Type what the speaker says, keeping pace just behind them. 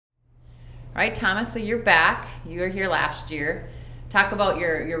All right, Thomas, so you're back. You were here last year. Talk about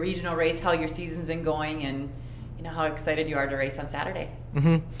your regional race, how your season's been going, and how excited you are to race on Saturday.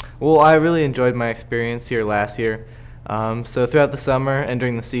 Well, I really enjoyed my experience here last year. So throughout the summer and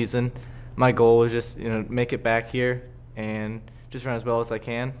during the season, my goal was just make it back here and just run as well as I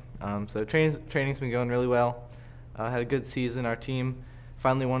can. So training's been going really well. Had a good season. Our team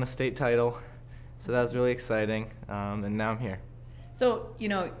finally won a state title, so that was really exciting. And now I'm here. So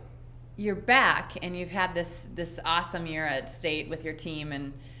you're back and you've had this awesome year at state with your team,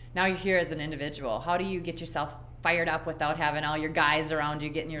 and now you're here as an individual. How do you get yourself fired up without having all your guys around you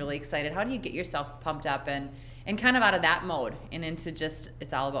getting you really excited? How do you get yourself pumped up and kind of out of that mode and into just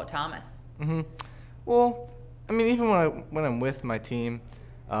it's all about Thomas? Well, I mean, even when I'm with my team,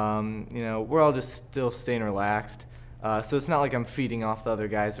 we're all just still staying relaxed. So it's not like I'm feeding off the other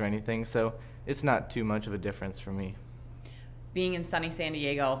guys or anything. So it's not too much of a difference for me. Being in sunny San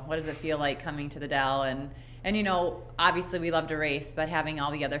Diego, what does it feel like coming to the Dell? And obviously we love to race, but having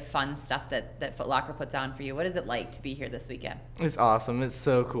all the other fun stuff that Foot Locker puts on for you, what is it like to be here this weekend? It's awesome. It's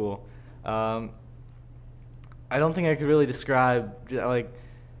so cool. I don't think I could really describe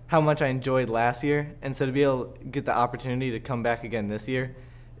how much I enjoyed last year, and so to be able to get the opportunity to come back again this year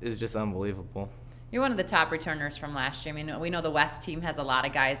is just unbelievable. You're one of the top returners from last year. I mean, we know the West team has a lot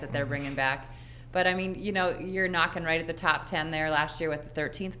of guys that they're bringing back. But, I mean, you're knocking right at the top 10 there last year with the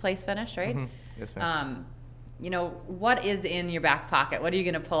 13th place finish, right? Yes, ma'am. What is in your back pocket? What are you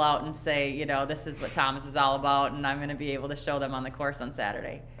going to pull out and say, this is what Thomas is all about, and I'm going to be able to show them on the course on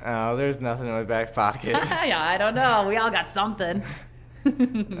Saturday? Oh, there's nothing in my back pocket. Yeah, I don't know. We all got something.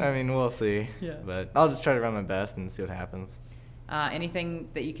 I mean, we'll see. Yeah. But I'll just try to run my best and see what happens. Anything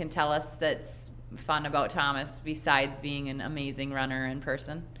that you can tell us that's fun about Thomas besides being an amazing runner in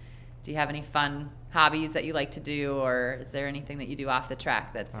person? Do you have any fun hobbies that you like to do, or is there anything that you do off the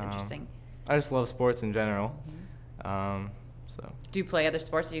track that's interesting? I just love sports in general. Do you play other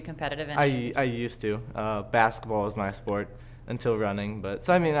sports? Are you competitive in I used to. Basketball was my sport until running.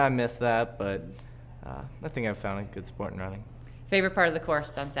 So, I mean, I miss that, but I think I've found a good sport in running. Favorite part of the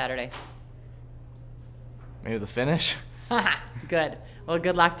course on Saturday? Maybe the finish. Good. Well,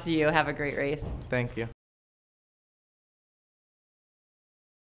 good luck to you. Have a great race. Thank you.